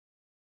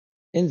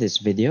In this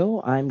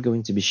video, I'm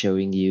going to be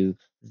showing you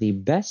the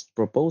best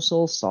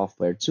proposal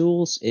software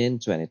tools in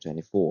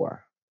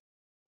 2024.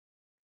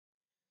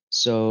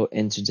 So,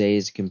 in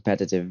today's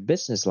competitive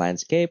business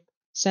landscape,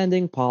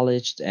 sending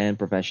polished and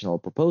professional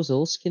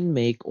proposals can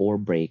make or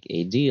break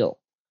a deal.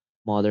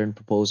 Modern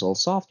proposal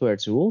software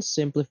tools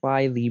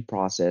simplify the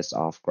process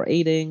of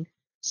creating,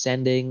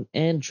 sending,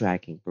 and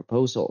tracking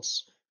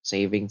proposals,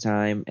 saving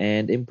time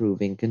and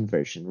improving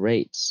conversion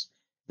rates.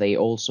 They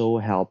also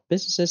help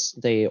businesses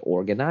stay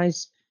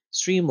organized,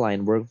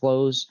 streamline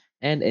workflows,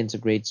 and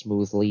integrate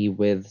smoothly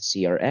with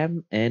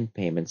CRM and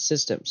payment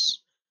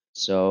systems.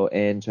 So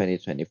in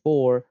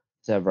 2024,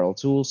 several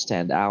tools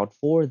stand out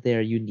for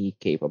their unique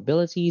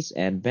capabilities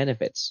and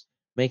benefits,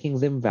 making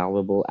them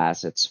valuable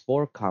assets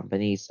for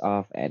companies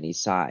of any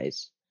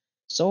size.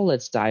 So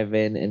let's dive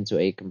into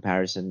a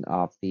comparison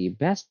of the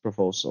best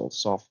proposal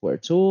software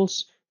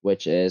tools,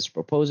 which is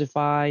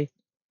Proposify,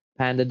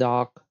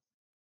 PandaDoc,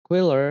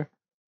 Qwilr,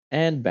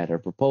 and Better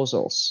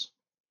Proposals.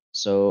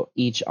 So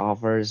each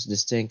offers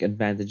distinct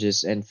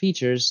advantages and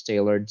features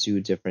tailored to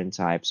different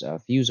types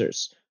of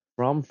users,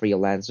 from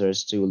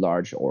freelancers to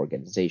large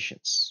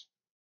organizations.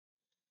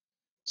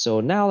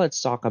 So now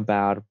let's talk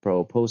about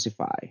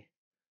Proposify.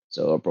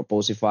 So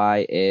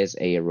Proposify is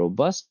a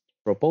robust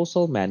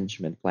proposal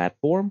management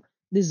platform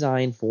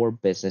designed for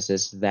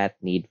businesses that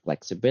need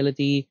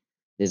flexibility,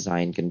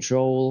 design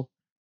control,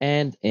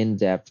 and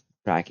in-depth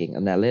tracking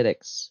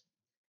analytics.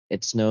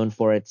 It's known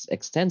for its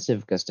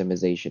extensive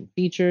customization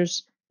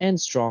features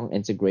and strong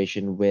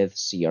integration with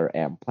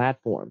CRM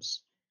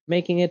platforms,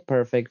 making it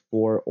perfect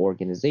for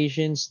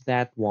organizations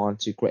that want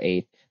to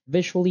create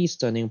visually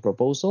stunning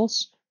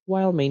proposals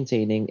while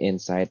maintaining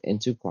insight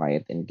into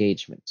client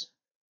engagement.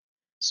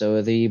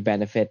 So the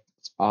benefit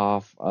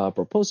of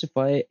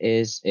Proposify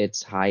is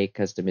its high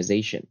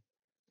customization.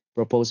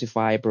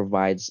 Proposify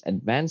provides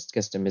advanced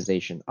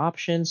customization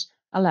options,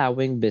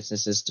 allowing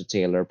businesses to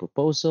tailor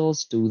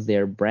proposals to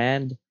their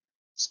brand,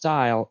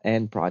 style,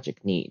 and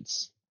project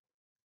needs.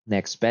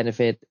 Next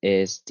benefit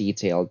is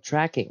detailed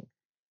tracking.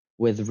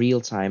 With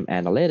real-time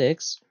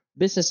analytics,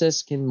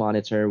 businesses can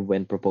monitor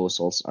when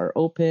proposals are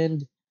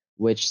opened,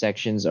 which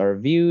sections are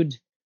viewed,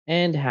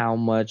 and how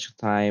much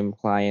time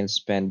clients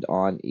spend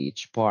on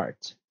each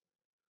part.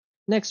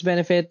 Next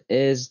benefit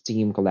is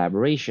team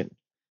collaboration.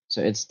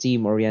 So its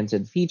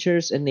team-oriented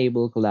features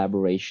enable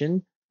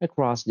collaboration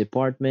across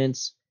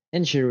departments,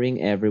 ensuring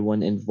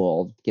everyone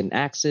involved can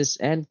access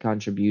and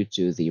contribute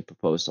to the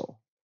proposal.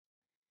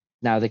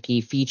 Now, the key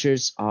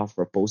features of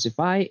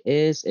Proposify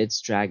is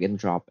its drag and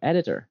drop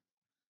editor,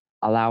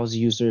 allows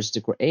users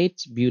to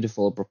create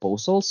beautiful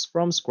proposals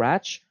from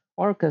scratch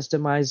or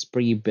customize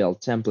pre-built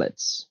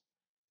templates.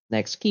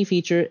 Next key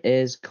feature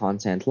is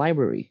content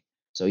library.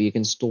 So you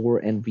can store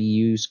and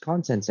reuse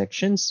content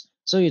sections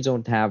so you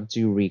don't have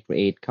to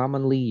recreate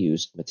commonly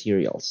used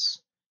materials.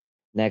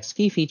 Next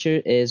key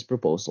feature is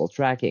proposal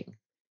tracking.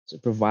 So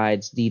it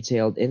provides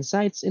detailed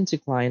insights into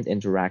client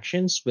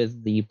interactions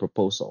with the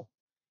proposal,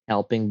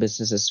 helping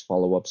businesses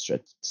follow up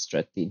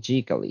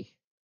strategically.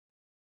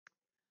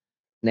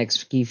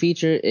 Next key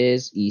feature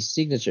is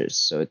e-signatures.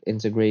 So it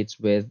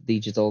integrates with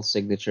digital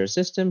signature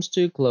systems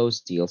to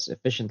close deals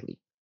efficiently.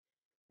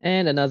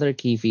 And another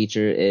key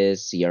feature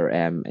is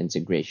CRM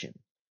integration.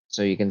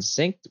 So you can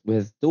sync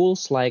with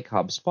tools like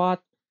HubSpot,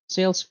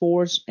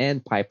 Salesforce,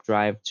 and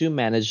Pipedrive to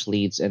manage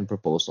leads and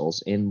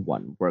proposals in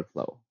one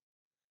workflow.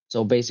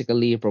 So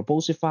basically,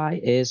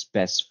 Proposify is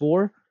best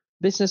for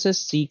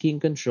businesses seeking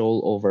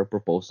control over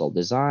proposal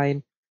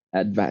design,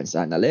 advanced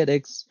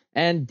analytics,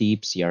 and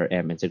deep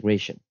CRM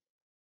integration.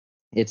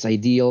 It's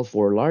ideal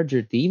for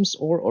larger teams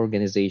or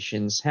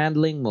organizations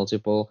handling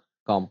multiple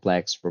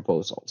complex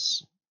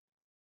proposals.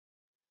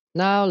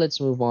 Now let's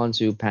move on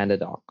to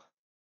PandaDoc.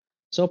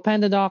 So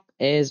PandaDoc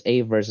is a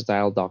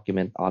versatile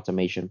document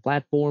automation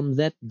platform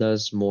that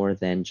does more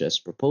than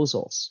just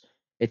proposals.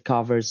 It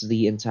covers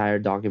the entire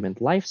document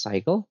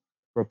lifecycle,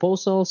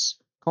 proposals,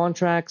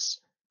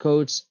 contracts,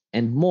 codes,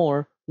 and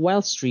more,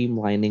 while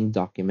streamlining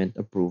document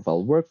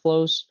approval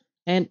workflows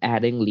and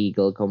adding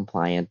legal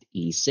compliant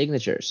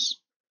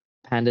e-signatures.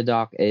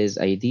 PandaDoc is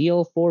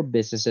ideal for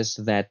businesses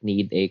that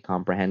need a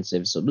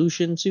comprehensive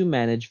solution to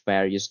manage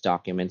various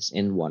documents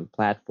in one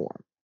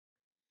platform.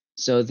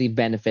 So the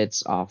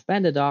benefits of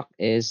PandaDoc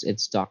is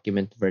its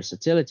document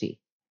versatility.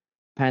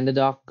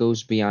 PandaDoc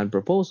goes beyond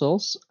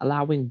proposals,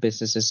 allowing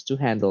businesses to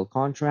handle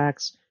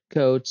contracts,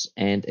 codes,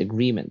 and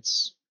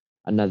agreements.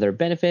 Another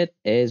benefit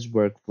is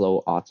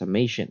workflow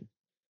automation.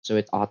 So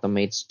it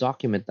automates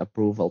document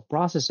approval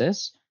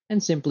processes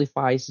and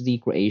simplifies the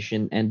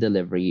creation and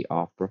delivery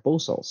of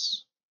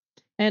proposals.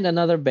 And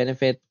another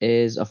benefit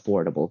is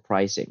affordable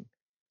pricing.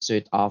 So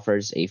it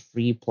offers a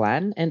free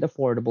plan and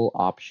affordable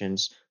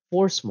options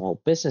for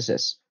small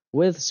businesses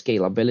with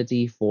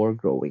scalability for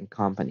growing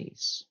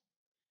companies.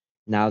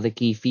 Now, the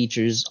key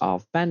features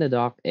of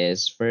PandaDoc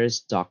is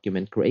first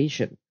document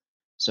creation.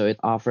 So it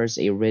offers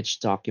a rich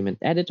document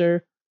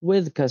editor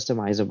with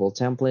customizable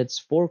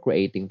templates for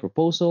creating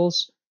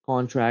proposals,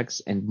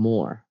 contracts, and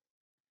more.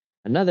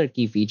 Another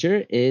key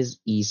feature is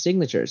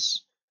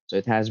e-signatures. So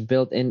it has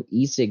built-in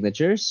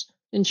e-signatures,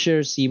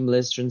 ensure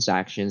seamless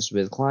transactions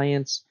with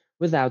clients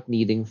without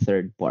needing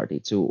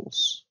third-party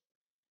tools.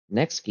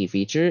 Next key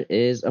feature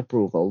is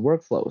approval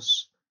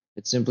workflows.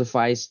 It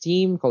simplifies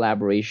team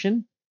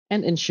collaboration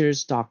and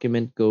ensures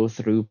documents go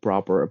through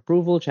proper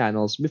approval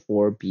channels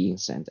before being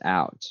sent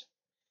out.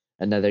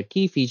 Another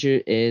key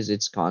feature is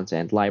its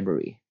content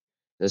library.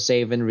 The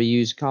save and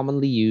reuse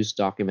commonly used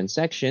document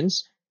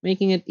sections,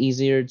 making it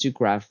easier to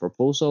craft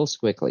proposals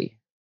quickly.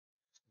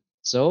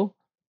 So,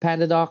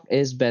 PandaDoc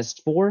is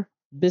best for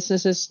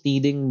businesses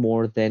needing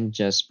more than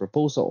just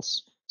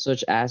proposals,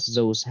 such as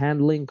those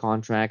handling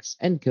contracts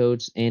and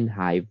codes in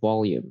high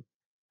volume.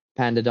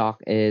 PandaDoc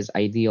is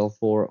ideal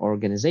for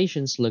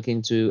organizations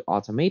looking to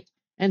automate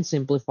and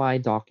simplify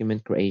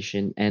document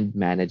creation and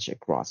manage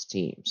across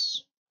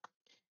teams.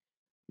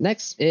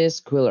 Next is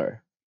Qwilr.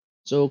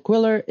 So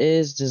Qwilr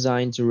is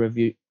designed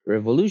to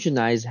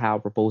revolutionize how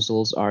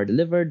proposals are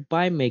delivered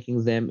by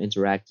making them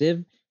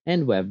interactive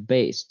and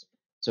web-based.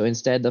 So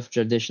instead of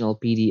traditional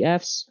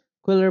PDFs,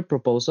 Qwilr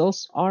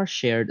proposals are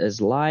shared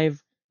as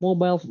live,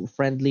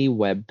 mobile-friendly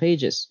web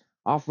pages,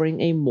 offering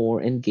a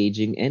more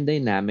engaging and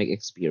dynamic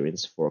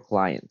experience for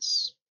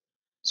clients.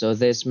 So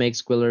this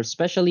makes Qwilr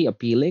especially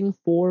appealing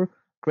for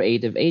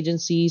creative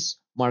agencies,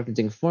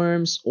 marketing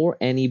firms, or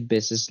any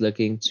business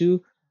looking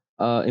to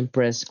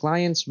impress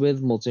clients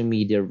with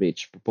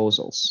multimedia-rich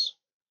proposals.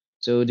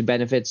 So the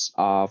benefits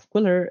of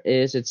Qwilr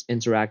is its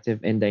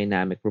interactive and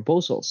dynamic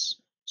proposals.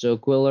 So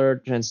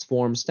Qwilr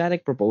transforms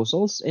static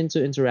proposals into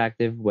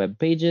interactive web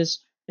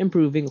pages,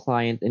 improving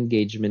client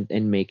engagement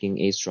and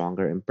making a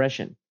stronger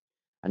impression.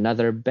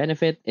 Another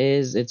benefit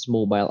is its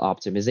mobile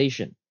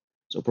optimization.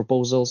 So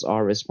proposals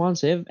are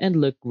responsive and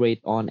look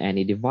great on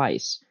any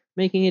device,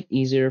 making it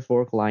easier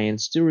for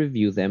clients to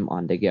review them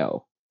on the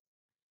go.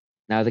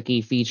 Now, the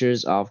key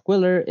features of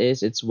Qwilr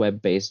is its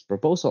web-based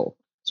proposal.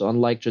 So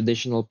unlike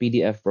traditional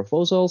PDF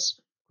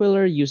proposals,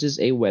 Qwilr uses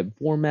a web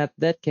format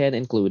that can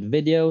include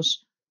videos,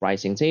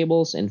 pricing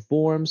tables, and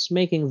forms,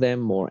 making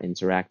them more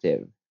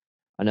interactive.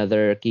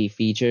 Another key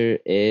feature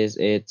is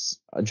its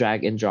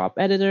drag and drop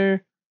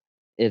editor,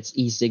 its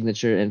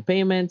e-signature and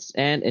payments,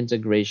 and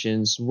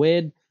integrations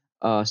with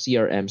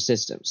CRM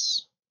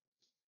systems.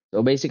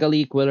 So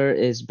basically, Qwilr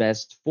is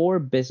best for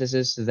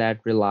businesses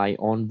that rely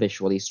on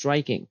visually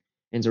striking,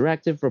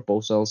 interactive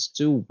proposals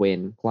to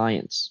win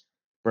clients.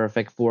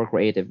 Perfect for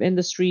creative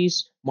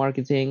industries,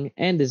 marketing,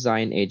 and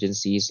design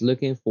agencies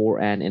looking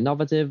for an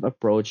innovative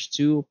approach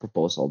to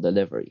proposal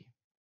delivery.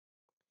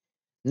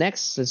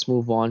 Next, let's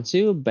move on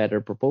to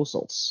Better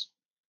Proposals.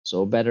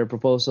 So, Better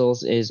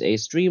Proposals is a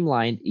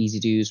streamlined, easy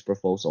to use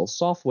proposal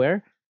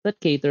software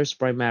that caters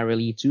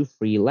primarily to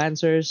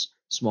freelancers,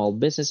 small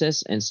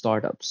businesses, and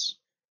startups.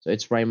 So,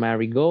 its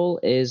primary goal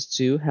is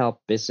to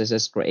help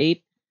businesses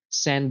create,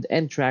 send,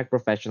 and track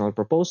professional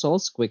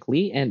proposals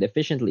quickly and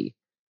efficiently.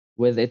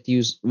 With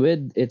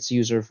its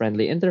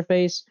user-friendly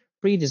interface,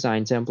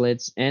 pre-designed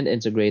templates, and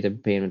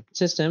integrated payment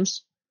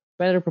systems,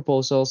 Better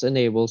Proposals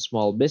enable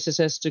small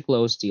businesses to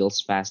close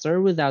deals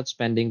faster without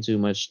spending too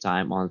much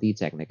time on the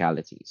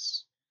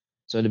technicalities.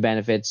 So the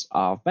benefits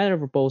of Better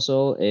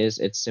Proposal is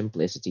its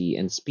simplicity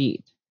and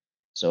speed.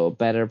 So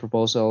Better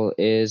Proposal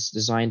is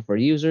designed for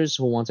users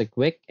who want a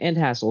quick and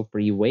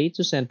hassle-free way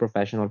to send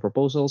professional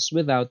proposals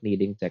without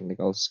needing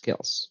technical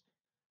skills.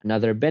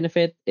 Another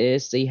benefit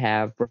is they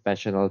have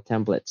professional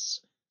templates.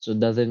 So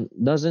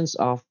dozens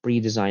of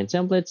pre-designed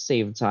templates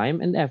save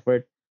time and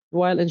effort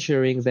while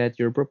ensuring that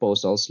your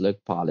proposals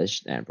look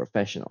polished and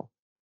professional.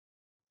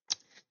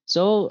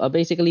 So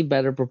basically,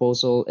 Better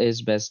Proposal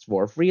is best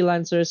for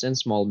freelancers and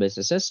small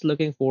businesses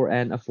looking for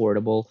an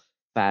affordable,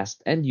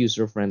 fast, and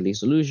user-friendly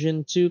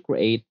solution to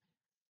create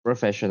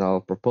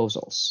professional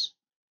proposals.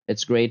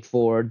 It's great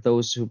for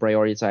those who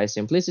prioritize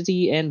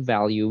simplicity and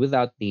value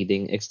without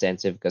needing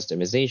extensive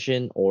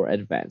customization or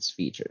advanced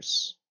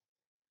features.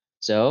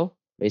 So,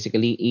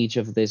 basically, each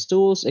of these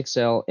tools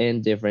excel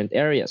in different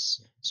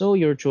areas. So,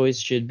 your choice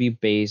should be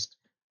based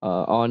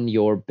on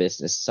your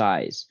business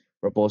size,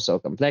 proposal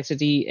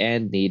complexity,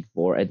 and need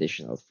for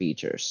additional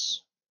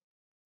features.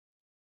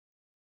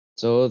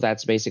 So,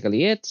 that's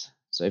basically it.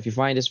 So, if you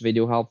find this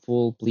video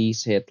helpful,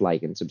 please hit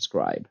like and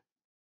subscribe.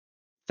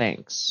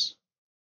 Thanks.